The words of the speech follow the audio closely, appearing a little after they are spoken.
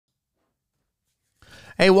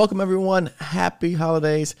Hey, welcome everyone. Happy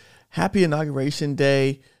holidays. Happy Inauguration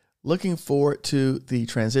Day. Looking forward to the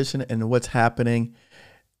transition and what's happening.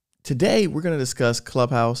 Today, we're going to discuss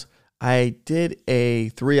Clubhouse. I did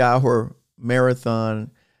a 3-hour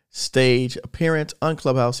marathon stage appearance on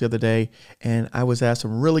Clubhouse the other day, and I was asked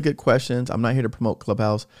some really good questions. I'm not here to promote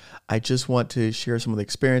Clubhouse. I just want to share some of the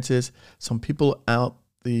experiences. Some people out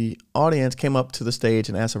the audience came up to the stage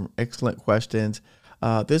and asked some excellent questions.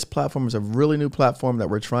 This platform is a really new platform that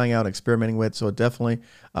we're trying out, experimenting with. So definitely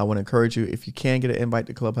I want to encourage you, if you can get an invite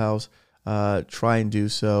to Clubhouse, try and do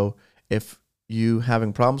so. If you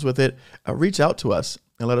having problems with it, reach out to us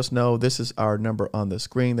and let us know. This is our number on the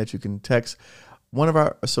screen that you can text one of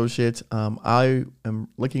our associates. I am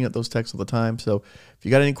looking at those texts all the time. So if you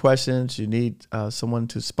got any questions, you need someone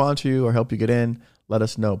to sponsor you or help you get in, let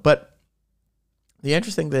us know. But the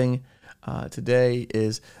interesting thing today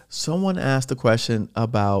is someone asked a question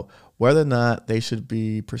about whether or not they should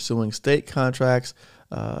be pursuing state contracts,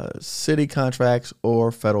 city contracts,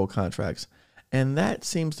 or federal contracts. And that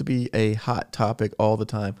seems to be a hot topic all the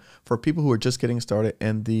time for people who are just getting started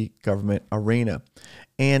in the government arena.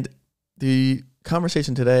 And the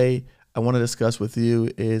conversation today I want to discuss with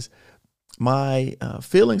you is my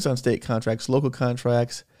feelings on state contracts, local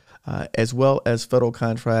contracts, as well as federal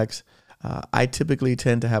contracts. I typically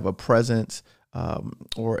tend to have a preference in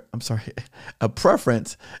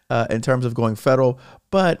terms of going federal,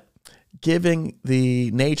 but given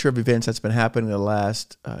the nature of events that's been happening in the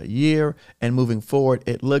last year and moving forward,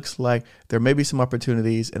 it looks like there may be some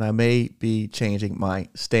opportunities, and I may be changing my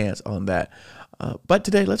stance on that. But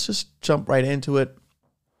today, let's just jump right into it.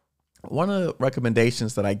 One of the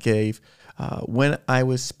recommendations that I gave when I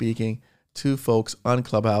was speaking to folks on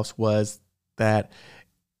Clubhouse was that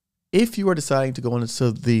if you are deciding to go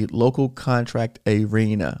into the local contract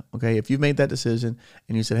arena, okay, if you've made that decision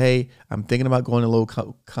and you said, hey, I'm thinking about going to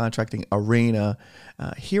local contracting arena,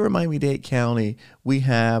 here in Miami-Dade County, we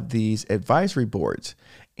have these advisory boards.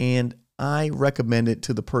 And I recommended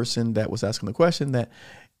to the person that was asking the question that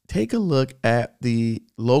take a look at the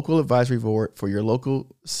local advisory board for your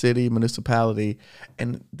local city, municipality.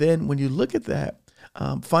 And then when you look at that,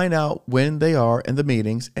 find out when they are in the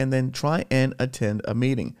meetings and then try and attend a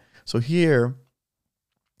meeting. So here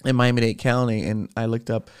in Miami-Dade County, and I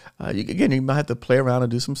looked up, you might have to play around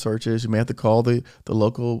and do some searches. You may have to call the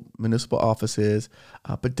local municipal offices,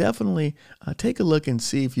 but definitely take a look and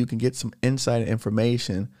see if you can get some inside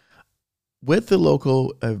information with the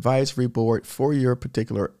local advisory board for your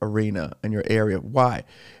particular arena and your area. Why?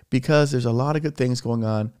 Because there's a lot of good things going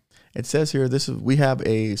on. It says here, we have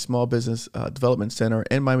a small business development center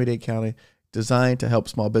in Miami-Dade County designed to help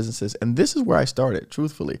small businesses. And this is where I started,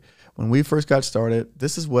 truthfully. When we first got started,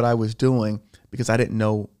 this is what I was doing because I didn't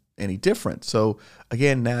know any different. So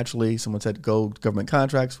again, naturally, someone said, go government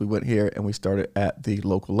contracts. We went here and we started at the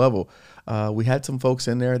local level. We had some folks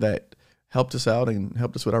in there that helped us out and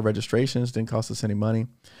helped us with our registrations, didn't cost us any money.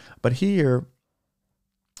 But here,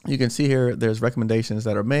 you can see here, there's recommendations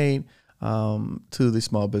that are made to the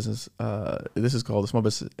small business. This is called the Small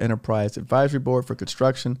Business Enterprise Advisory Board for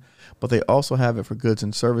construction, but they also have it for goods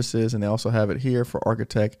and services, and they also have it here for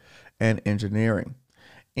architect and engineering.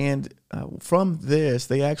 And from this,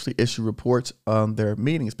 they actually issue reports on their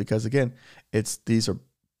meetings because, again, this is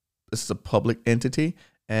a public entity,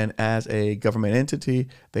 and as a government entity,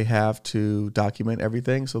 they have to document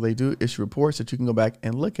everything. So they do issue reports that you can go back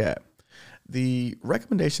and look at. The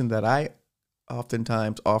recommendation that I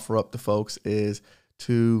oftentimes offer up to folks is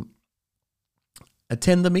to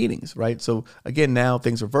attend the meetings, right? So again, now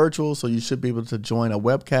things are virtual, so you should be able to join a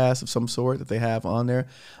webcast of some sort that they have on there.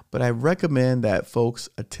 But I recommend that folks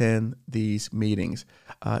attend these meetings.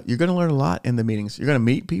 You're going to learn a lot in the meetings. You're going to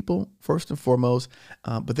meet people first and foremost,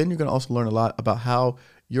 but then you're going to also learn a lot about how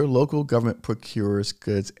your local government procures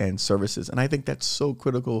goods and services. And I think that's so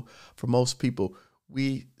critical for most people.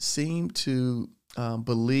 We seem to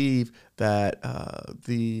believe that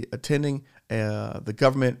the attending the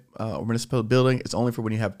government or municipal building is only for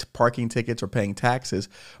when you have parking tickets or paying taxes,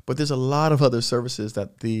 but there's a lot of other services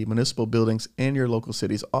that the municipal buildings in your local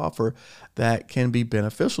cities offer that can be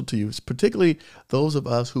beneficial to you, particularly those of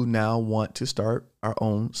us who now want to start our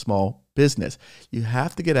own small business. You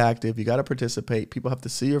have to get active. You got to participate. People have to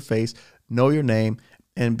see your face, know your name,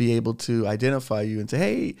 and be able to identify you and say,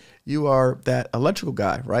 hey, you are that electrical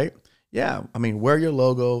guy, right? Yeah, I mean, wear your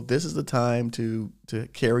logo. This is the time to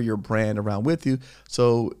carry your brand around with you.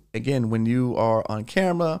 So again, when you are on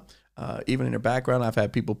camera, even in your background, I've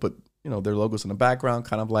had people put their logos in the background,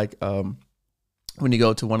 kind of like when you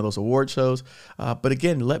go to one of those award shows. But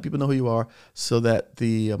again, let people know who you are so that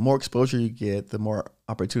the more exposure you get, the more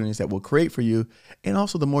opportunities that will create for you. And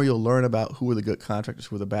also the more you'll learn about who are the good contractors,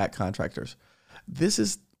 who are the bad contractors. This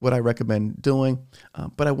is what I recommend doing.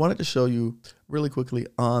 But I wanted to show you really quickly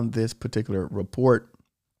on this particular report.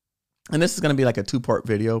 And this is going to be like a 2-part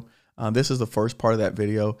video. This is the first part of that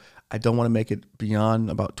video. I don't want to make it beyond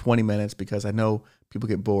about 20 minutes because I know people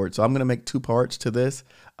get bored. So I'm going to make 2 parts to this.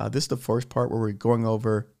 This is the first part where we're going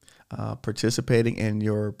over participating in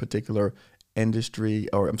your particular industry,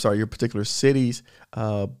 or I'm sorry, your particular city's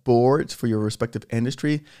boards for your respective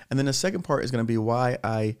industry. And then the second part is going to be why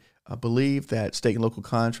I believe that state and local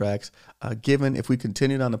contracts, given if we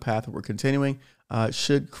continue down the path that we're continuing,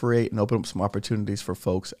 should create and open up some opportunities for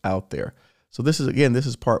folks out there. So this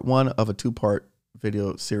is part 1 of a 2-part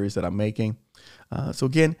video series that I'm making. So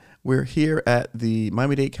again, we're here at the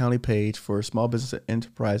Miami-Dade County page for Small Business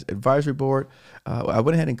Enterprise Advisory Board. I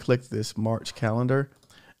went ahead and clicked this March calendar,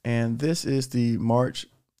 and this is the March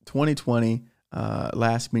 2020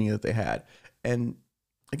 last meeting that they had. And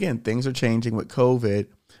again, things are changing with COVID,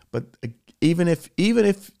 but even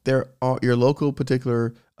if there are your local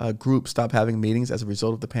particular group stop having meetings as a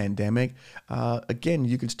result of the pandemic, again,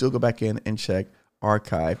 you can still go back in and check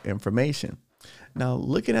archive information. Now,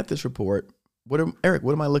 looking at this report, Eric,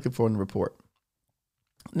 what am I looking for in the report?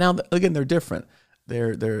 Now, again, they're different.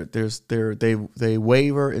 They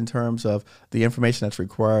waver in terms of the information that's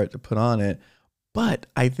required to put on it, but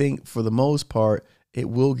I think for the most part, it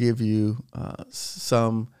will give you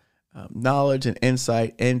some knowledge and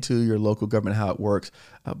insight into your local government, how it works.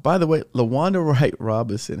 By the way, LaWanda Wright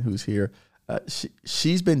Robinson, who's here,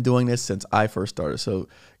 she's been doing this since I first started. So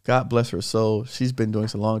God bless her soul. She's been doing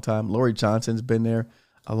this a long time. Lori Johnson's been there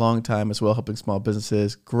a long time as well, helping small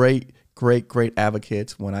businesses. Great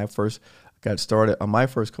advocates. When I first got started on my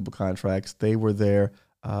first couple contracts, they were there.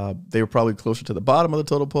 They were probably closer to the bottom of the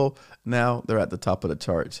total poll. Now they're at the top of the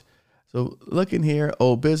charts. So looking here,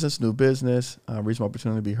 old business, new business, reasonable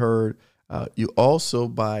opportunity to be heard. You also,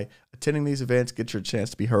 by attending these events, get your chance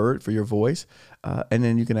to be heard for your voice, and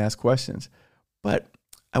then you can ask questions. But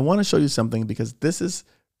I want to show you something because this is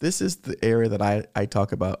the area that I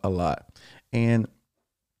talk about a lot. And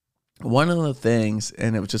one of the things,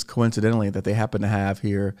 and it was just coincidentally that they happen to have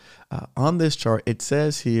here on this chart, it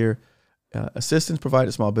says here, assistance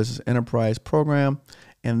provided small business enterprise program.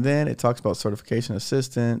 And then it talks about certification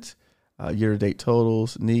assistance, year-to-date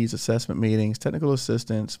totals, needs assessment meetings, technical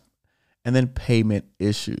assistance, and then payment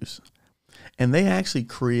issues. And they actually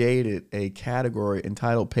created a category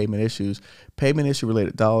entitled payment issues, payment issue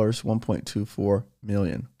related dollars, 1.24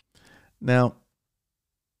 million. Now,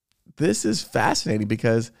 this is fascinating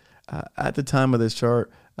because at the time of this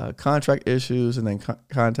chart, contract issues and then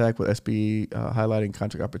contact with SB highlighting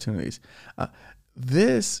contract opportunities.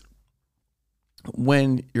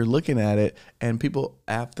 When you're looking at it, and people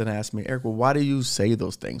often ask me, Eric, well, why do you say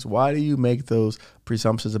those things? Why do you make those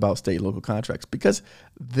presumptions about state and local contracts? Because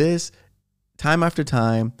this, time after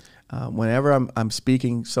time, whenever I'm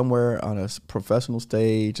speaking somewhere on a professional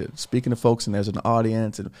stage, and speaking to folks, and there's an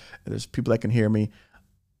audience, and there's people that can hear me,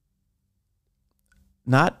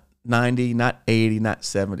 not 90, not 80, not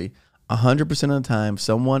 70, 100% of the time,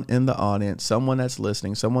 someone in the audience, someone that's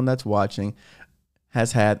listening, someone that's watching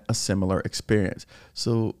has had a similar experience.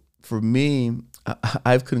 So for me,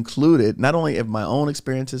 I've concluded not only of my own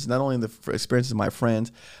experiences, not only the experiences of my friends,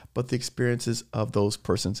 but the experiences of those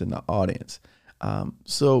persons in the audience.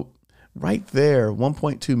 So right there,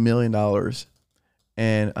 $1.2 million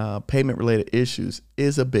and payment-related issues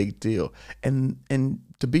is a big deal. And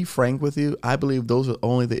to be frank with you, I believe those are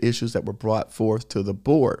only the issues that were brought forth to the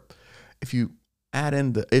board. If you add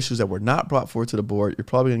in the issues that were not brought forward to the board, you're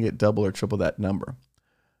probably going to get double or triple that number.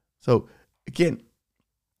 So again,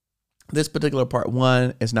 this particular part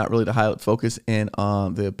 1 is not really to highlight focus in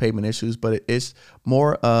on the payment issues, but it's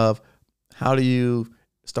more of how do you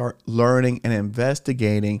start learning and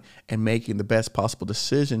investigating and making the best possible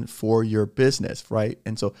decision for your business, right?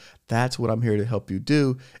 And so that's what I'm here to help you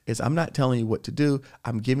do. Is I'm not telling you what to do.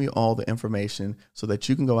 I'm giving you all the information so that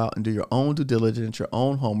you can go out and do your own due diligence, your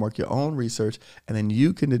own homework, your own research, and then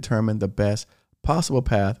you can determine the best possible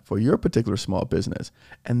path for your particular small business.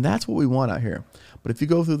 And that's what we want out here. But if you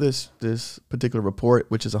go through this particular report,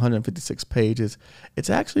 which is 156 pages,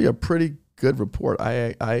 it's actually a pretty good report.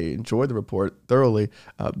 I enjoyed the report thoroughly.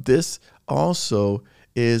 This also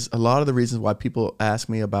is a lot of the reasons why people ask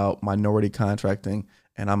me about minority contracting,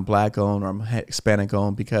 and I'm Black owned or I'm Hispanic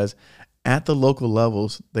owned, because at the local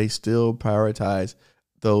levels, they still prioritize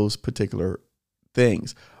those particular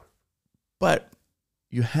things. But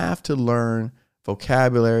you have to learn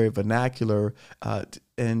vocabulary, vernacular,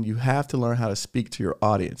 and you have to learn how to speak to your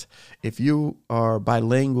audience. If you are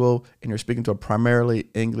bilingual and you're speaking to a primarily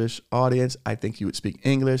English audience, I think you would speak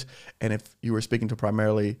English. And if you were speaking to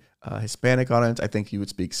primarily Hispanic audience, I think you would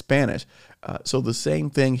speak Spanish. So the same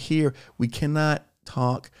thing here. We cannot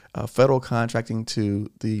talk federal contracting to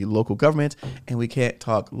the local government, and we can't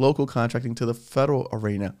talk local contracting to the federal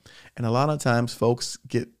arena. And a lot of times folks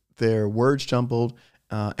get their words jumbled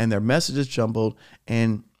and their messages jumbled,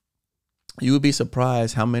 and you would be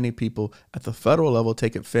surprised how many people at the federal level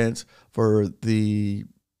take offense for the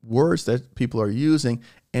words that people are using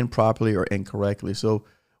improperly or incorrectly. So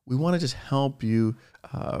we want to just help you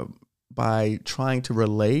by trying to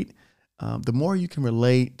relate. The more you can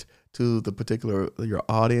relate to the particular, your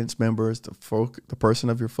audience members, the person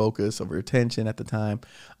of your focus, of your attention at the time,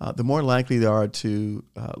 the more likely they are to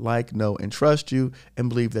like, know, and trust you and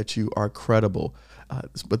believe that you are credible.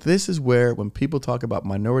 But this is where when people talk about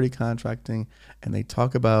minority contracting and they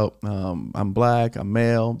talk about I'm black, I'm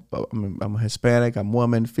male, I'm Hispanic, I'm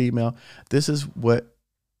woman, female, this is what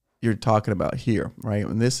you're talking about here, right?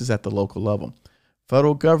 And this is at the local level.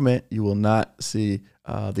 Federal government, you will not see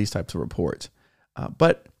these types of reports.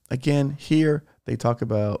 But again, here they talk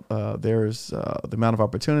about there's the amount of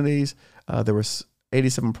opportunities. There was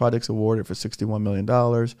 87 projects awarded for $61 million.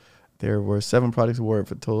 There were 7 projects awarded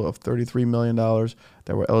for a total of $33 million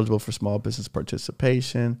that were eligible for small business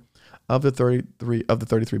participation. Of the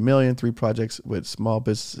 33 million, 3 projects with small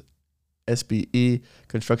business SBE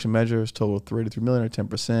construction measures total $33 million or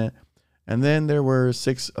 10%. And then there were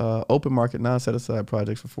 6 open market non-set-aside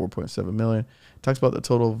projects for $4.7 million. It talks about the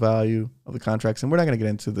total value of the contracts, and we're not going to get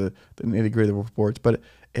into the nitty-gritty of the reports, but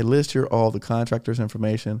it lists here all the contractors'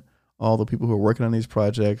 information, all the people who are working on these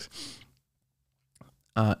projects.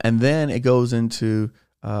 And then it goes into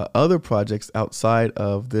other projects outside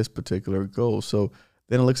of this particular goal. So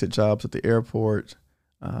then it looks at jobs at the airport.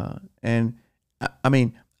 And I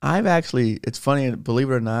mean, it's funny,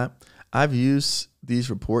 believe it or not, I've used these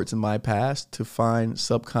reports in my past to find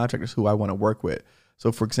subcontractors who I want to work with.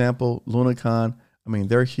 So for example, Lunacon, I mean,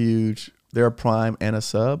 they're huge. They're a prime and a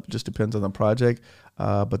sub, just depends on the project.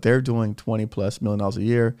 But they're doing $20+ million a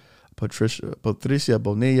year. Patricia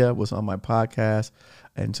Bonilla was on my podcast,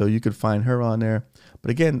 and so you could find her on there. But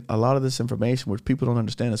again, a lot of this information, which people don't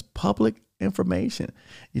understand, is public information.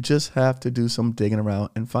 You just have to do some digging around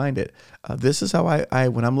and find it. This is how I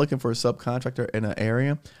when I'm looking for a subcontractor in an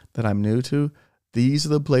area that I'm new to, these are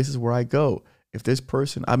the places where I go. If this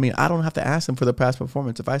person, I mean, I don't have to ask them for their past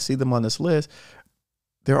performance. If I see them on this list,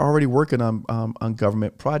 they're already working on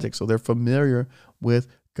government projects, so they're familiar with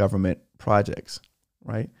government projects,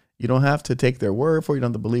 right? You don't have to take their word for it. You don't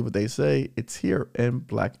have to believe what they say. It's here in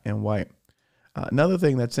black and white. Another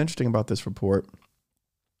thing that's interesting about this report,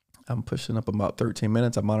 I'm pushing up about 13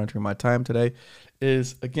 minutes. I'm monitoring my time today,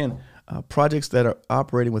 is, again, projects that are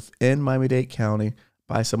operating within Miami-Dade County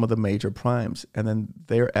by some of the major primes, and then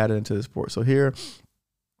they're added into this report. So here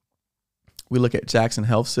we look at Jackson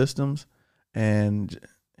Health Systems, and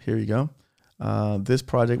here you go. This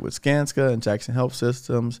project with Skanska and Jackson Health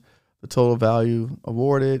Systems, the total value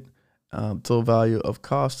awarded, total value of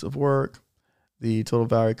costs of work, the total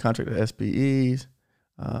value contracted SBEs.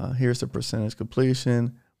 Here's the percentage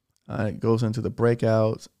completion. It goes into the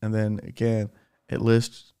breakouts, and then again, it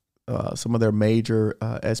lists some of their major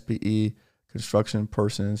SBE construction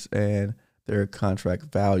persons and their contract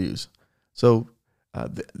values. So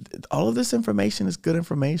all of this information is good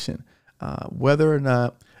information. Whether or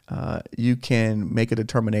not you can make a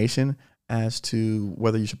determination as to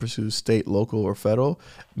whether you should pursue state, local, or federal,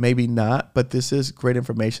 maybe not, but this is great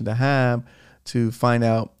information to have to find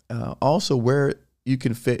out also where you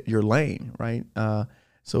can fit your lane, right?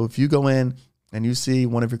 So if you go in and you see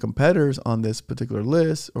one of your competitors on this particular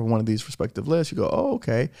list or one of these respective lists, you go, oh,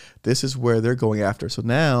 okay, this is where they're going after. So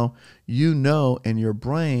now you know in your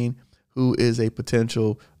brain who is a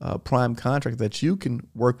potential prime contractor that you can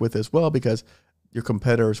work with as well, because your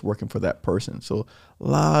competitor is working for that person. So a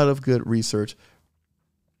lot of good research.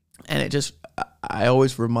 And I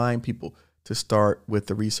always remind people to start with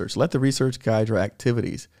the research. Let the research guide your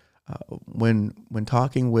activities. When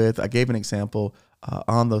talking with, I gave an example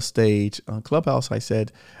on the stage on Clubhouse. I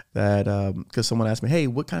said that because someone asked me, hey,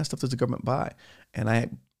 what kind of stuff does the government buy? And I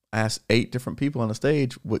asked 8 different people on the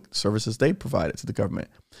stage what services they provided to the government.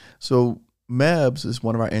 So Mebs is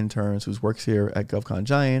one of our interns who works here at GovCon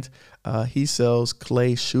Giant. He sells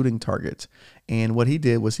clay shooting targets. And what he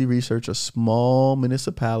did was he researched a small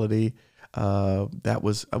municipality that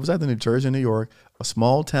was either New Jersey or New York, a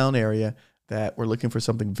small town area that were looking for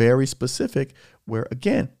something very specific where,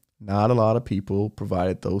 again, not a lot of people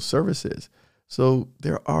provided those services. So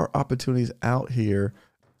there are opportunities out here.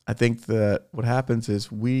 I think that what happens is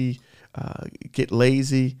we get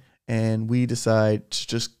lazy and we decide to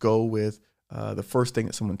just go with the first thing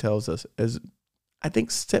that someone tells us. As I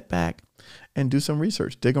think, step back and do some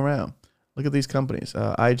research, dig around. Look at these companies,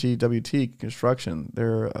 IGWT Construction.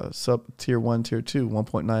 They're sub tier 1, tier 2,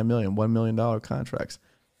 1.9 million, $1 million contracts.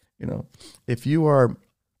 You know, if you are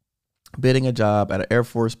bidding a job at an Air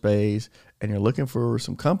Force base and you're looking for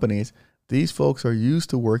some companies, these folks are used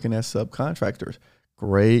to working as subcontractors.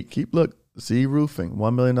 Great. Look, Z Roofing,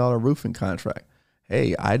 $1 million roofing contract.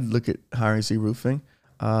 Hey, I'd look at hiring Z Roofing.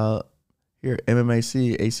 Here,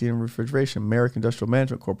 MMAC, AC and Refrigeration, American Industrial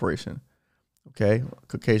Management Corporation. Okay,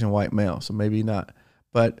 Caucasian white male, so maybe not.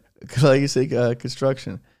 But Legacy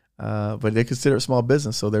Construction, but they consider it small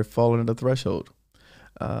business, so they're falling into the threshold.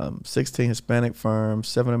 16 Hispanic firms,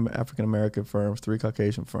 7 African American firms, 3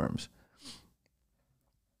 Caucasian firms.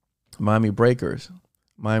 Miami Breakers,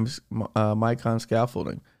 Micon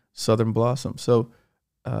Scaffolding, Southern Blossom. So,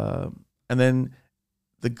 and then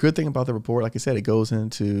the good thing about the report, like I said, it goes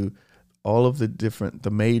into all of the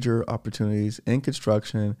major opportunities in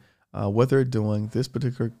construction, what they're doing. This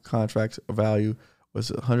particular contract's value was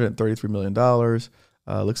 $133 million.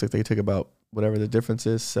 Looks like they took about whatever the difference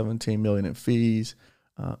is, $17 million in fees.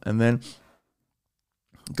 And then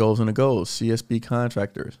goals and the goals, CSB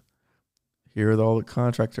contractors. Here are all the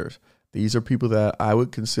contractors. These are people that I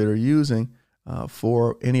would consider using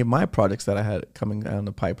for any of my projects that I had coming down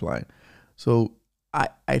the pipeline. So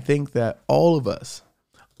I think that all of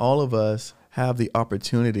us have the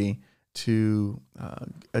opportunity to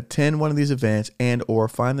attend one of these events and or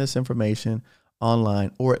find this information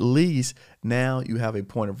online, or at least now you have a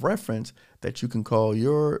point of reference that you can call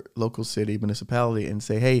your local city, municipality and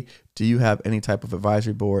say, hey, do you have any type of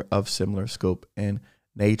advisory board of similar scope and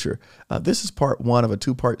nature? This is part 1 of a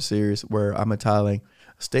 2-part series where I'm titling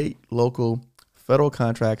state, local, federal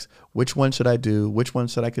contracts. Which one should I do? Which one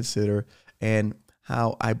should I consider? And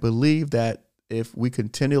how I believe that if we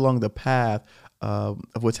continue along the path of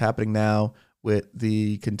what's happening now with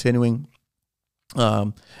the continuing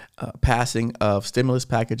passing of stimulus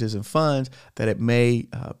packages and funds, that it may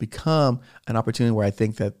become an opportunity where I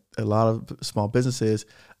think that a lot of small businesses,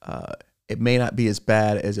 it may not be as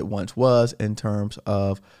bad as it once was in terms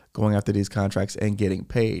of going after these contracts and getting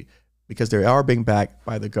paid, because they are being backed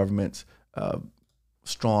by the government's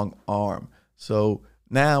strong arm. So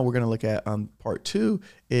now we're going to look at part 2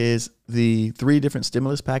 is the 3 different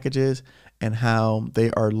stimulus packages and how they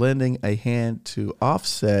are lending a hand to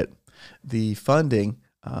offset the funding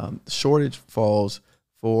shortage falls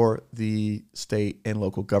for the state and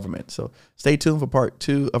local government. So stay tuned for part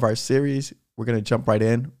 2 of our series. We're going to jump right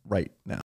in right now.